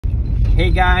Hey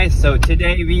guys, so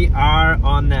today we are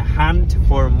on the hunt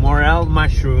for morel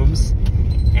mushrooms,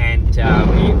 and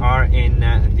we are in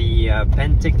the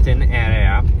Penticton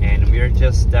area, and we're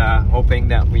just hoping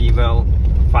that we will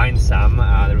find some.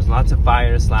 There was lots of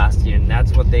fires last year, and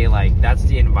that's what they like. That's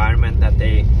the environment that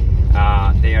they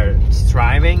are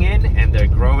thriving in, and they're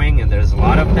growing, and there's a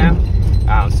lot of them.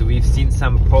 So we've seen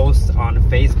some posts on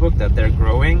Facebook that they're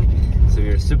growing. So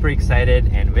we're super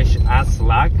excited and wish us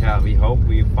luck. We hope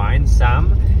we find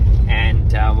some,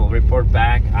 and we'll report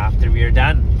back after we are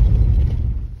done.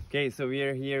 Okay, so we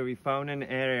are here. We found an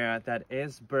area that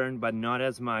is burned, but not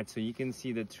as much. So you can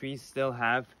see the trees still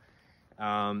have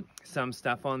some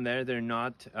stuff on there. They're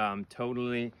not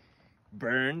totally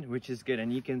burned, which is good.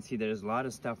 And you can see there's a lot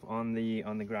of stuff on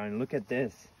the ground. Look at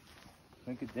this.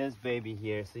 Look at this baby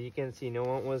here. So you can see no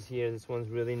one was here. This one's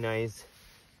really nice,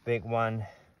 big one.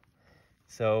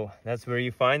 So that's where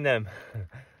you find them.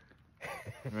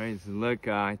 Right, so look,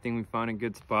 I think we found a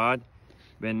good spot.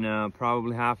 Been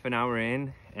probably half an hour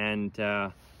in, and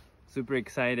super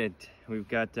excited. We've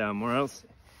got morels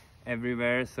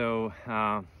everywhere, so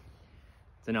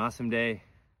it's an awesome day.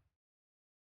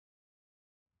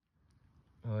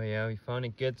 Oh yeah, we found a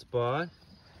good spot.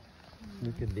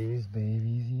 Look at these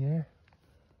babies here.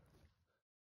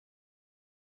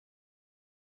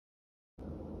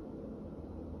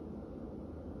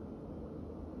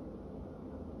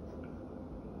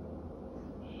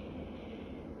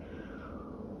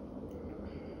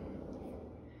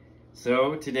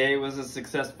 So today was a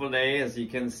successful day. As you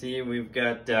can see, we've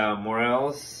got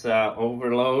morels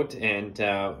overload, and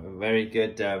very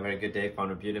good day.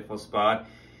 Found a beautiful spot.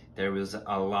 There was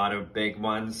a lot of big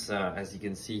ones, as you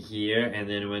can see here, and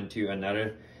then went to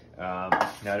another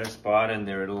spot, and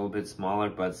they're a little bit smaller,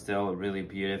 but still really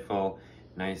beautiful,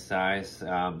 nice size.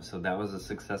 So that was a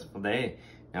successful day.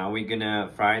 Now we're gonna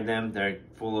fry them. They're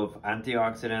full of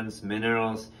antioxidants,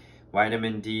 minerals,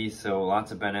 vitamin D, so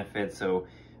lots of benefits. So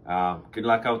good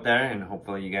luck out there, and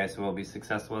hopefully you guys will be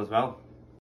successful as well.